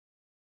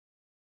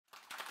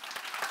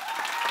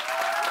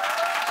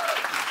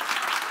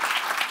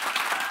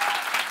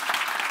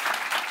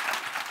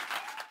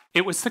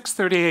It was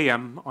 6:30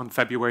 a.m. on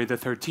February the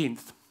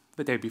 13th,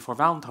 the day before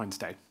Valentine's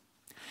Day.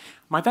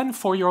 My then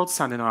 4-year-old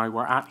son and I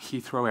were at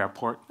Heathrow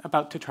Airport,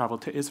 about to travel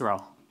to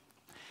Israel.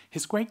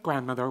 His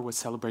great-grandmother was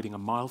celebrating a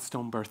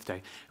milestone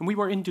birthday, and we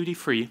were in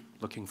duty-free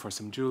looking for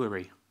some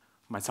jewelry.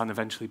 My son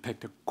eventually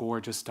picked a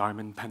gorgeous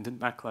diamond pendant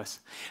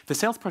necklace. The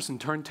salesperson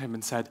turned to him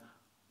and said,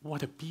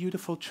 "What a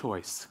beautiful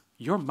choice.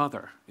 Your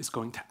mother is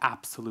going to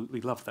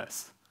absolutely love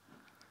this."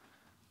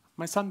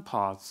 My son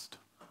paused,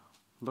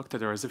 looked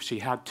at her as if she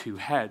had two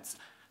heads,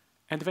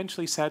 and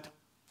eventually said,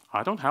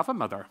 "I don't have a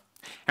mother."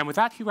 And with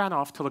that, he ran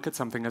off to look at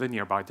something at a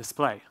nearby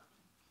display.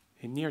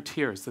 In near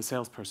tears, the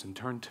salesperson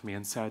turned to me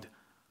and said,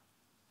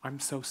 "I'm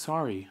so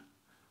sorry.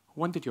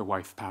 When did your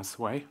wife pass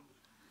away?"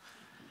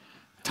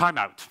 Time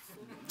out.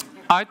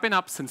 I'd been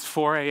up since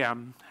 4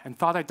 a.m. and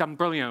thought I'd done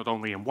brilliant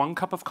only in 1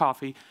 cup of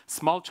coffee,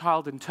 small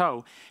child in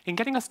tow, in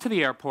getting us to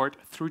the airport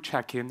through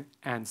check-in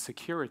and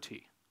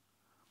security.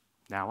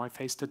 Now I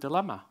faced a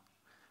dilemma.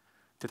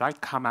 Did I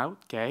come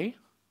out gay?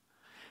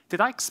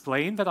 Did I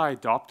explain that I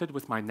adopted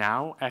with my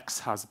now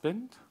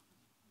ex-husband?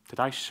 Did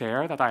I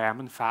share that I am,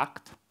 in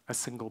fact, a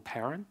single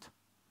parent?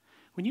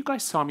 When you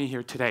guys saw me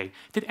here today,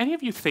 did any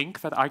of you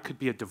think that I could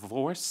be a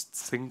divorced,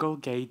 single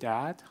gay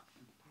dad?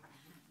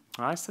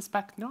 I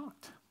suspect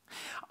not.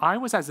 I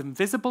was as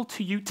invisible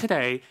to you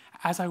today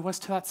as I was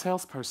to that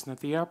salesperson at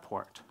the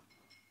airport.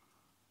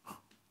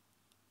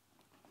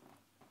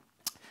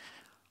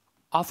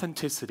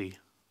 Authenticity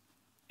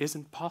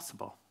isn't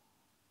possible.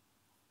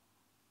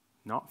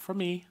 Not for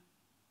me,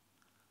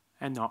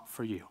 and not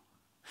for you.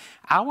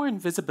 Our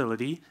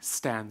invisibility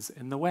stands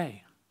in the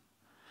way.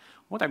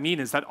 What I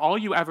mean is that all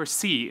you ever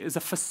see is a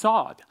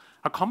facade,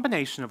 a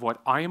combination of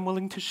what I am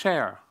willing to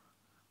share,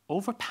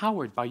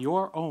 overpowered by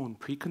your own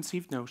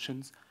preconceived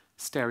notions,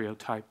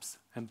 stereotypes,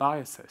 and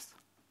biases.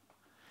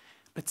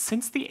 But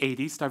since the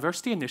 80s,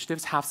 diversity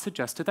initiatives have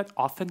suggested that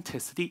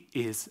authenticity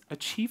is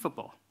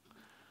achievable.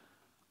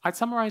 I'd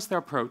summarize their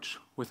approach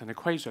with an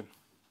equation.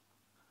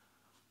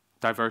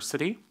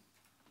 Diversity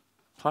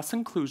plus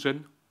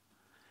inclusion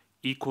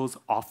equals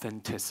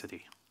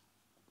authenticity.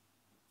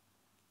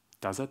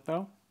 Does it,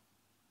 though?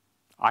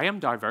 I am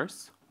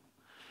diverse.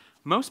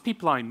 Most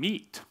people I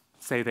meet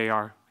say they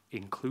are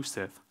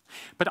inclusive,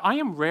 but I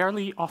am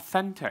rarely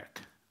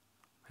authentic.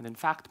 And in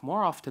fact,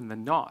 more often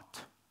than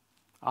not,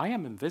 I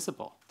am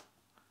invisible.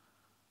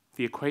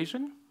 The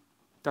equation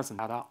doesn't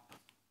add up.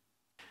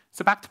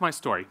 So back to my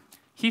story.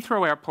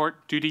 Heathrow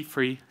Airport,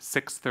 duty-free,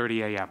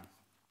 6:30 a.m.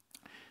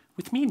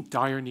 With me in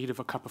dire need of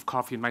a cup of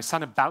coffee and my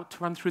son about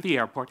to run through the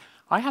airport,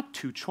 I had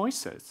 2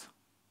 choices.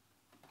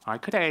 I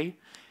could A,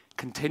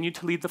 continue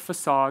to lead the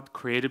facade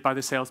created by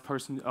the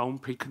salesperson's own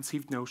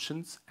preconceived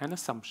notions and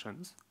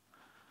assumptions,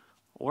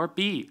 or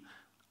B,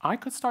 I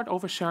could start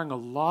oversharing a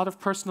lot of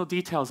personal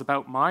details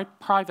about my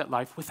private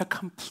life with a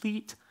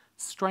complete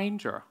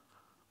stranger,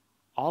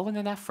 all in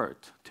an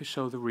effort to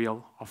show the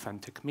real,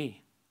 authentic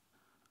me.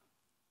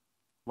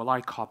 Well, I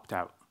copped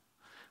out.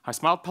 I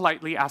smiled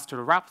politely, asked her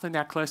to wrap the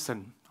necklace,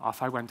 and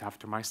off I went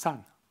after my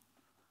son.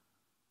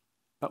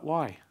 But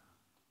why?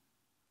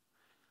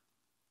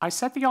 I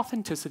said the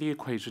authenticity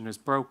equation is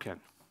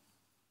broken.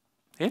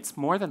 It's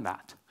more than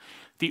that.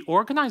 The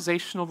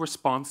organizational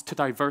response to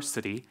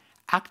diversity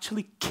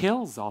actually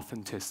kills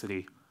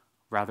authenticity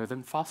rather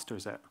than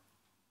fosters it.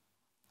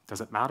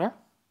 Does it matter?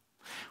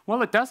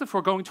 Well, it does if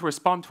we're going to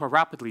respond to a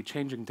rapidly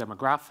changing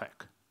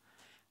demographic.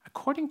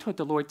 According to a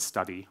Deloitte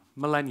study,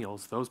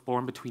 millennials, those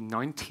born between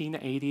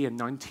 1980 and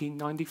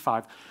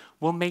 1995,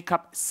 will make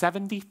up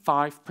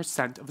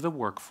 75% of the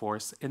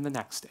workforce in the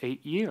next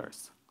 8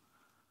 years.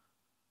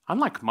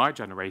 Unlike my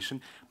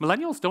generation,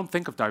 millennials don't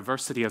think of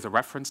diversity as a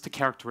reference to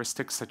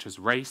characteristics such as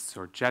race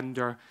or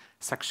gender,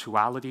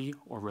 sexuality,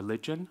 or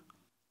religion.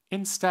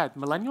 Instead,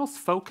 millennials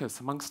focus,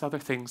 amongst other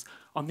things,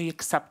 on the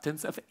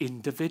acceptance of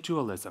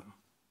individualism.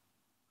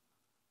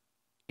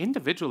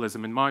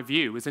 Individualism, in my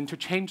view, is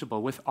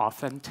interchangeable with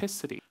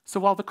authenticity. So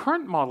while the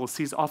current model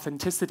sees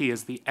authenticity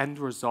as the end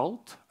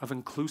result of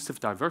inclusive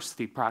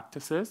diversity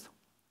practices,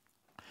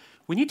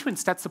 we need to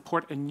instead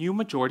support a new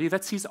majority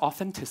that sees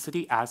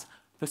authenticity as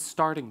the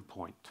starting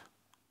point.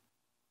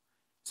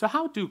 So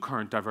how do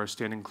current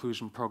diversity and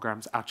inclusion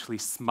programs actually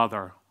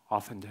smother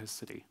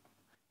authenticity?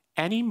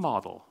 Any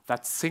model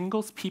that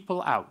singles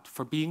people out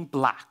for being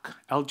Black,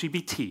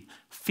 LGBT,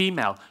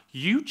 female,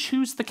 you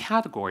choose the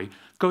category,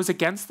 goes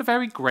against the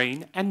very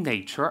grain and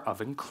nature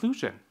of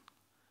inclusion.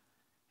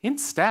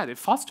 Instead, it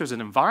fosters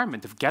an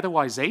environment of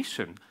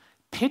ghettoization,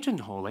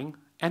 pigeonholing,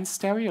 and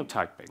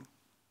stereotyping.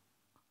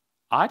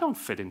 I don't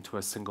fit into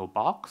a single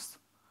box.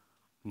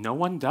 No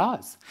one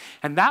does.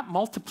 And that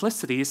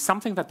multiplicity is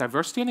something that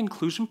diversity and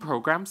inclusion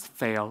programs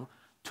fail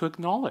to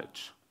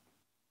acknowledge.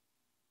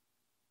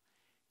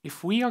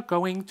 If we are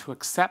going to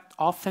accept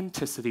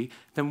authenticity,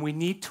 then we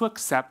need to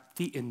accept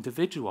the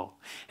individual.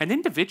 And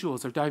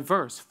individuals are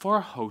diverse for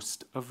a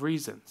host of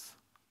reasons.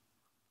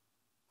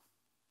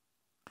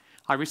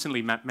 I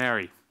recently met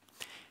Mary.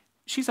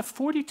 She's a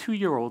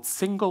 42-year-old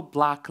single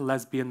Black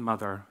lesbian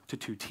mother to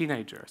 2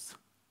 teenagers.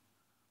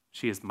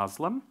 She is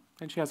Muslim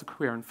and she has a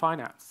career in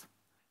finance.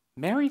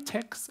 Mary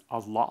ticks a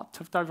lot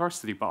of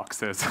diversity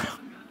boxes.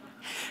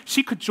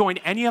 She could join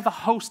any of a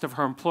host of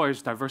her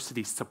employer's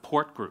diversity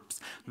support groups,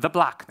 the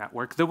Black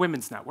Network, the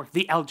Women's Network,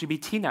 the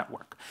LGBT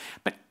Network,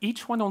 but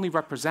each one only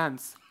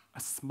represents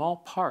a small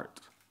part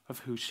of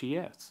who she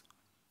is.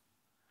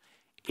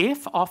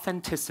 If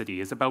authenticity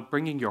is about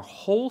bringing your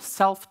whole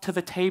self to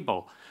the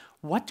table,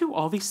 what do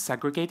all these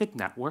segregated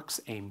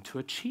networks aim to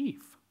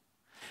achieve?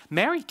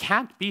 Mary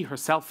can't be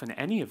herself in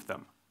any of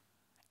them.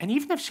 And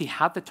even if she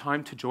had the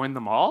time to join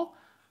them all,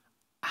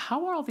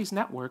 how are all these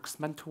networks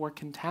meant to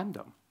work in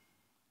tandem?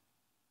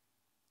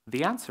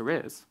 The answer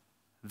is,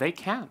 they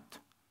can't.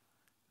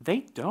 They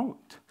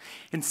don't.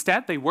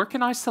 Instead, they work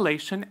in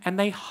isolation and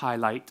they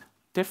highlight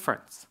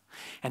difference.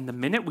 And the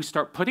minute we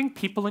start putting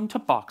people into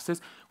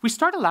boxes, we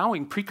start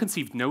allowing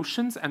preconceived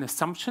notions and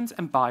assumptions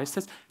and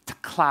biases to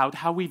cloud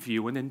how we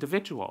view an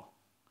individual.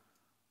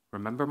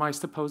 Remember my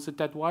supposed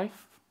dead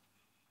wife?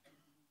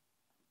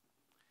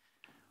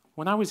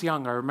 When I was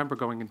young, I remember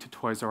going into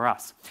Toys R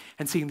Us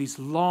and seeing these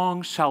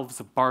long shelves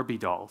of Barbie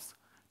dolls.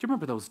 Do you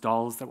remember those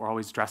dolls that were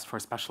always dressed for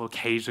a special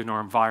occasion or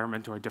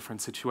environment or a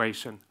different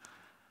situation?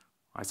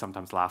 I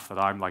sometimes laugh that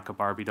I'm like a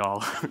Barbie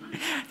doll.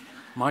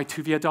 My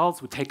Tuvia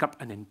dolls would take up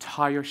an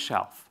entire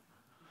shelf.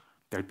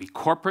 There'd be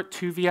corporate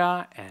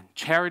Tuvia and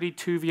charity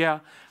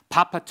Tuvia,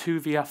 Papa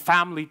Tuvia,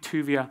 family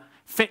Tuvia,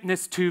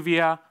 fitness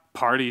Tuvia,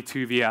 party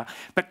Tuvia.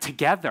 But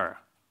together,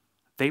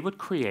 they would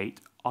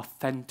create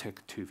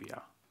authentic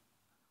Tuvia.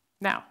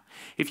 Now,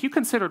 if you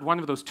considered one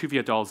of those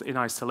Tuvia dolls in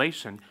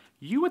isolation,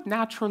 you would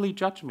naturally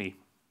judge me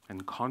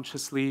and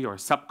consciously or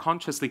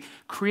subconsciously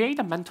create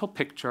a mental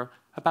picture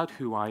about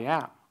who I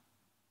am.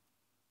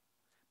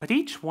 But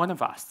each one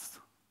of us,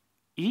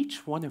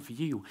 each one of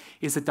you,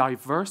 is a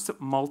diverse,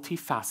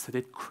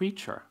 multifaceted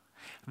creature.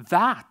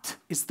 That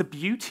is the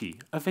beauty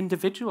of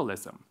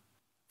individualism.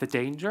 The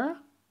danger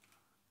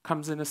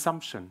comes in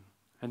assumption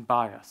and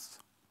bias.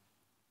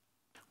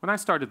 When I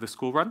started the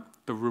school run,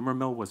 the rumor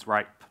mill was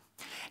ripe.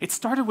 It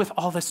started with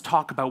all this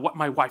talk about what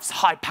my wife's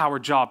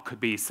high-powered job could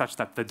be, such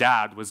that the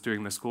dad was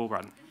doing the school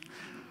run.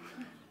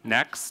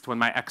 Next, when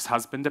my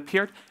ex-husband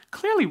appeared,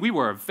 clearly we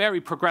were a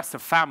very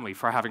progressive family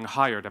for having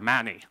hired a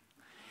nanny.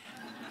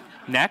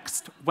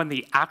 Next, when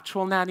the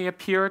actual nanny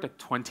appeared, a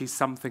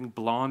 20-something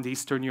blonde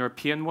Eastern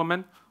European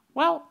woman,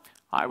 well,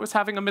 I was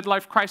having a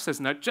midlife crisis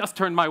and had just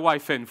turned my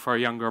wife in for a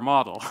younger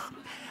model.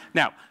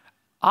 Now,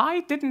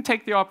 I didn't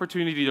take the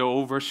opportunity to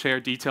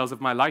overshare details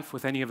of my life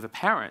with any of the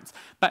parents,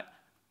 but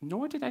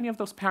nor did any of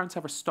those parents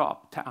ever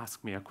stop to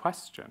ask me a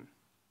question.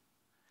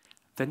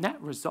 The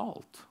net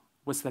result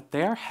was that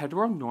their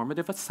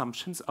heteronormative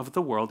assumptions of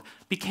the world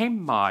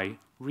became my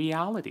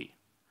reality.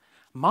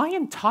 My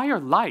entire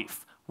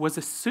life was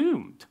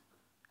assumed,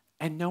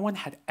 and no one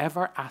had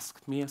ever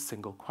asked me a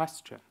single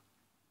question.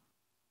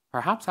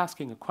 Perhaps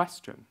asking a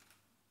question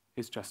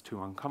is just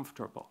too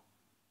uncomfortable.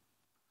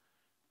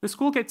 The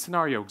Schoolgate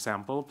scenario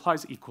example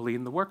applies equally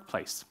in the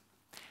workplace.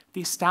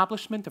 The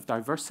establishment of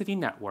diversity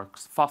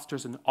networks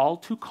fosters an all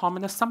too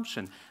common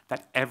assumption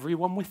that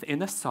everyone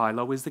within a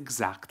silo is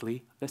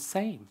exactly the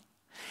same.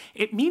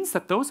 It means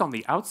that those on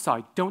the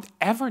outside don't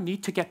ever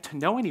need to get to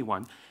know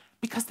anyone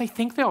because they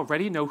think they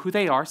already know who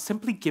they are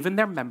simply given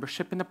their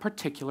membership in a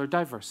particular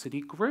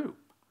diversity group.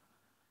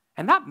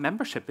 And that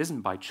membership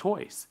isn't by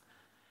choice,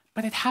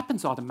 but it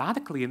happens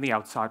automatically in the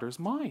outsider's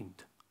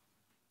mind.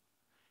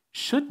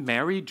 Should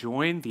Mary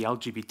join the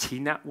LGBT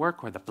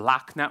network or the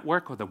Black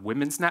network or the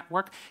Women's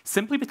network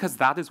simply because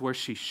that is where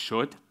she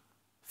should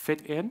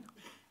fit in?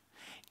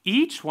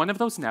 Each one of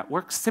those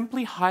networks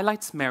simply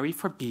highlights Mary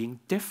for being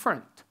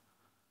different.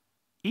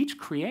 Each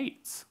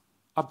creates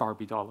a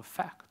Barbie doll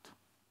effect.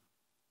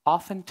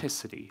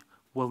 Authenticity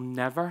will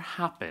never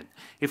happen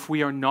if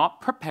we are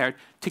not prepared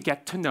to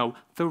get to know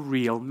the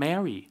real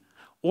Mary,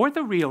 or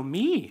the real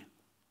me,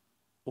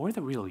 or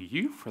the real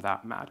you for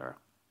that matter.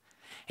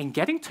 And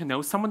getting to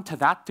know someone to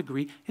that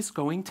degree is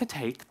going to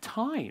take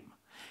time.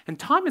 And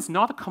time is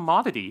not a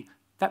commodity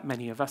that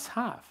many of us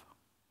have.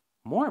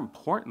 More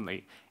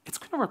importantly, it's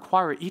going to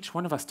require each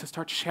one of us to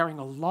start sharing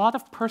a lot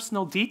of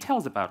personal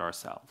details about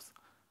ourselves.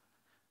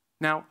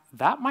 Now,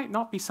 that might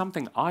not be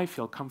something I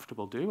feel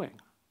comfortable doing.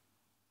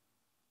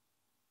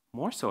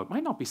 More so, it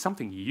might not be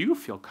something you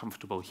feel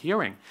comfortable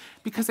hearing,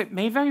 because it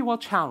may very well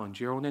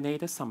challenge your own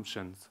innate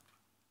assumptions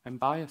and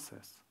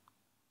biases.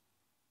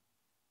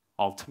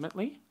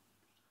 Ultimately,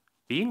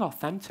 being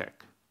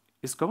authentic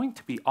is going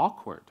to be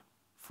awkward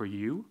for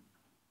you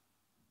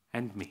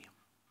and me.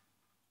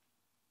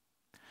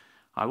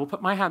 I will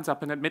put my hands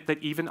up and admit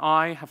that even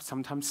I have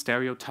sometimes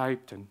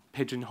stereotyped and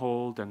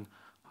pigeonholed and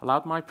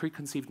allowed my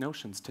preconceived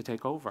notions to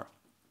take over.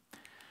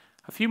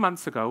 A few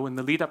months ago, in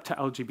the lead up to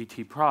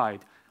LGBT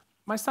Pride,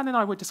 my son and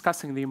I were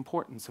discussing the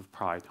importance of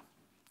Pride.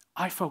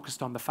 I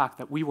focused on the fact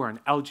that we were an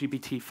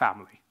LGBT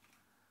family.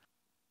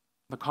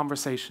 The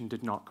conversation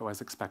did not go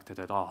as expected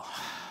at all.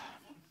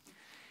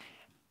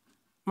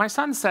 My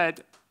son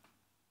said,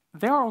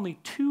 "There are only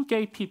 2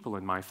 gay people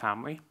in my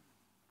family.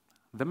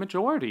 The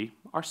majority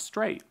are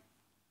straight.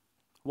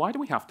 Why do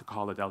we have to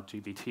call it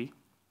LGBT?"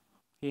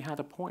 He had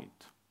a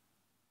point.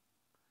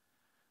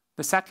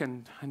 The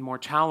second, and more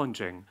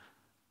challenging,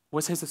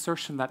 was his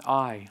assertion that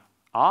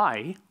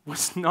I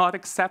was not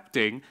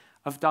accepting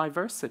of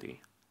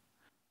diversity.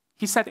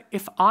 He said,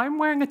 if I'm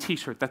wearing a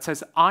t-shirt that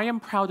says, I am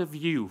proud of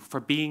you for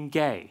being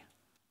gay,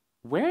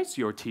 where's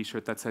your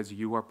t-shirt that says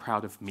you are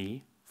proud of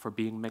me for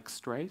being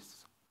mixed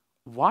race?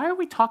 Why are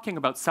we talking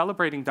about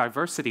celebrating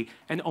diversity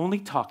and only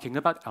talking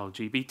about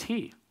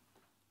LGBT?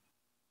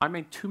 I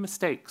made two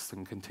mistakes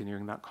in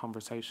continuing that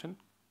conversation.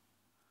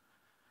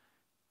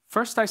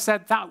 First, I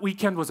said that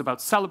weekend was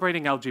about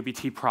celebrating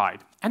LGBT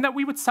pride and that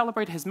we would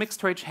celebrate his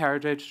mixed race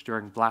heritage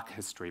during Black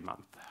History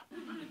Month.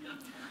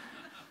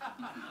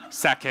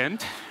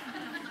 Second,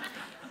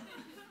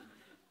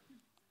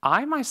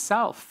 I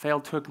myself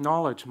failed to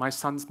acknowledge my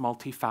son's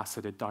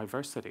multifaceted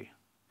diversity.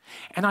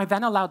 And I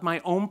then allowed my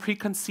own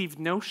preconceived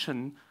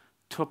notion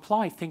to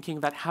apply,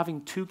 thinking that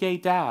having two gay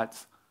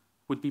dads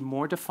would be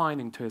more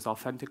defining to his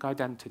authentic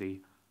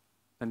identity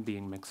than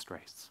being mixed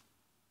race.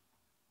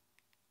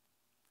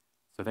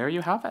 So there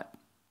you have it.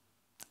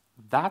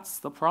 That's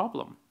the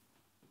problem.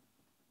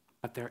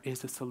 But there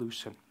is a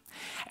solution.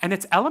 And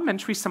its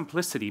elementary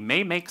simplicity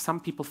may make some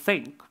people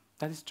think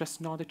that it's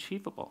just not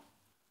achievable.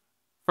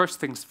 First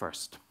things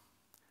first,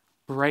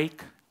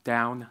 break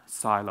down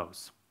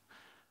silos.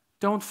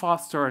 Don't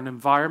foster an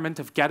environment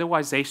of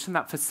ghettoization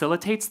that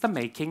facilitates the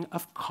making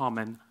of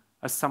common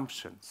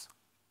assumptions.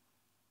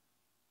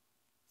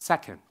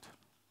 Second,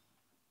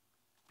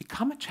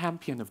 become a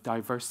champion of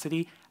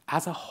diversity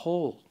as a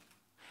whole.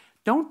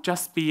 Don't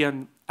just be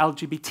an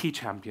LGBT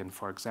champion,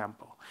 for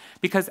example.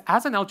 Because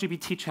as an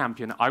LGBT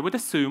champion, I would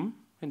assume,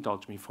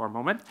 indulge me for a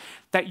moment,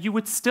 that you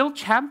would still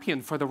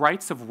champion for the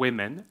rights of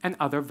women and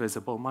other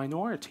visible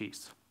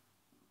minorities.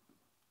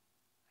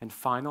 And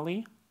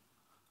finally,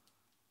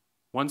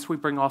 once we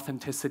bring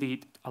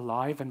authenticity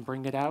alive and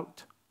bring it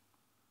out,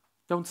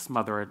 don't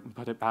smother it and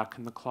put it back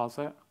in the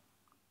closet.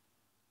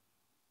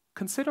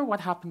 Consider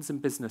what happens in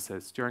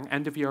businesses during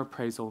end-of-year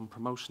appraisal and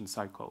promotion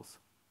cycles.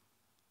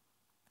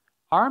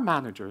 Are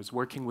managers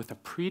working with a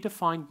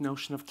predefined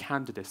notion of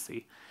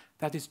candidacy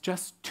that is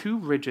just too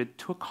rigid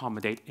to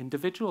accommodate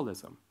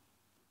individualism?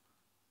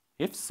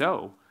 If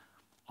so,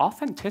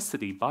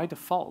 authenticity by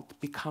default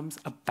becomes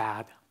a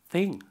bad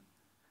thing,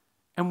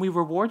 and we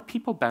reward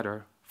people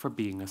better for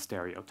being a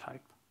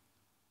stereotype.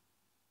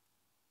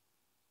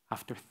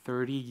 After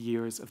 30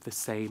 years of the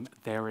same,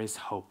 there is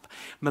hope.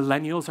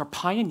 Millennials are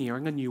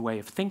pioneering a new way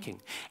of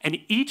thinking, and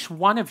each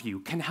one of you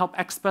can help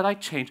expedite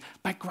change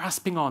by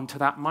grasping on to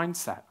that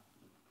mindset.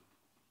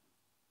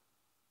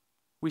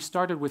 We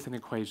started with an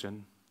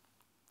equation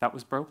that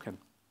was broken.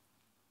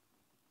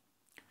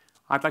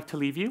 I'd like to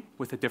leave you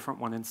with a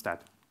different one instead.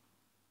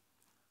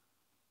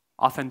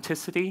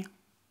 Authenticity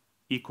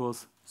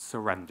equals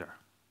surrender.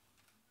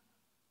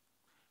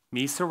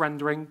 Me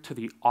surrendering to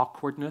the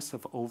awkwardness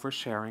of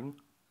oversharing.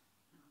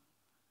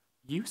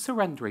 You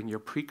surrendering your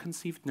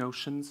preconceived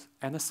notions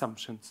and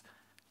assumptions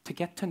to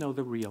get to know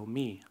the real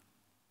me.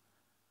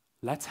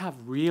 Let's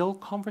have real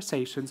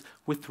conversations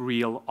with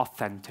real,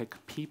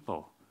 authentic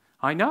people.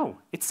 I know,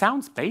 it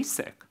sounds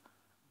basic,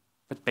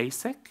 but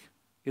basic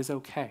is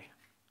okay.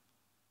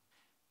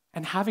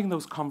 And having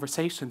those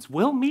conversations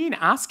will mean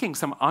asking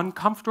some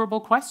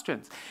uncomfortable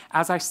questions.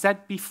 As I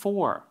said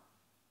before,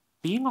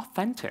 being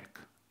authentic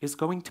is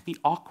going to be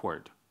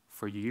awkward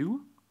for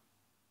you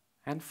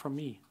and for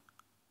me.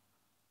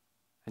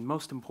 And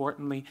most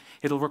importantly,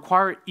 it'll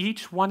require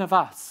each one of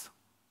us,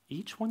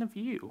 each one of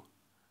you,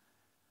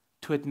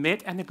 to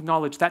admit and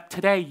acknowledge that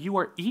today you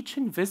are each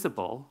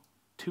invisible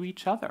to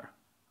each other,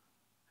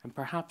 and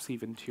perhaps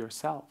even to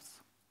yourselves.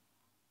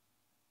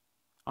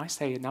 I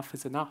say enough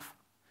is enough.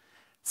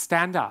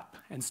 Stand up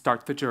and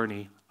start the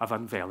journey of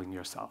unveiling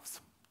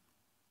yourselves.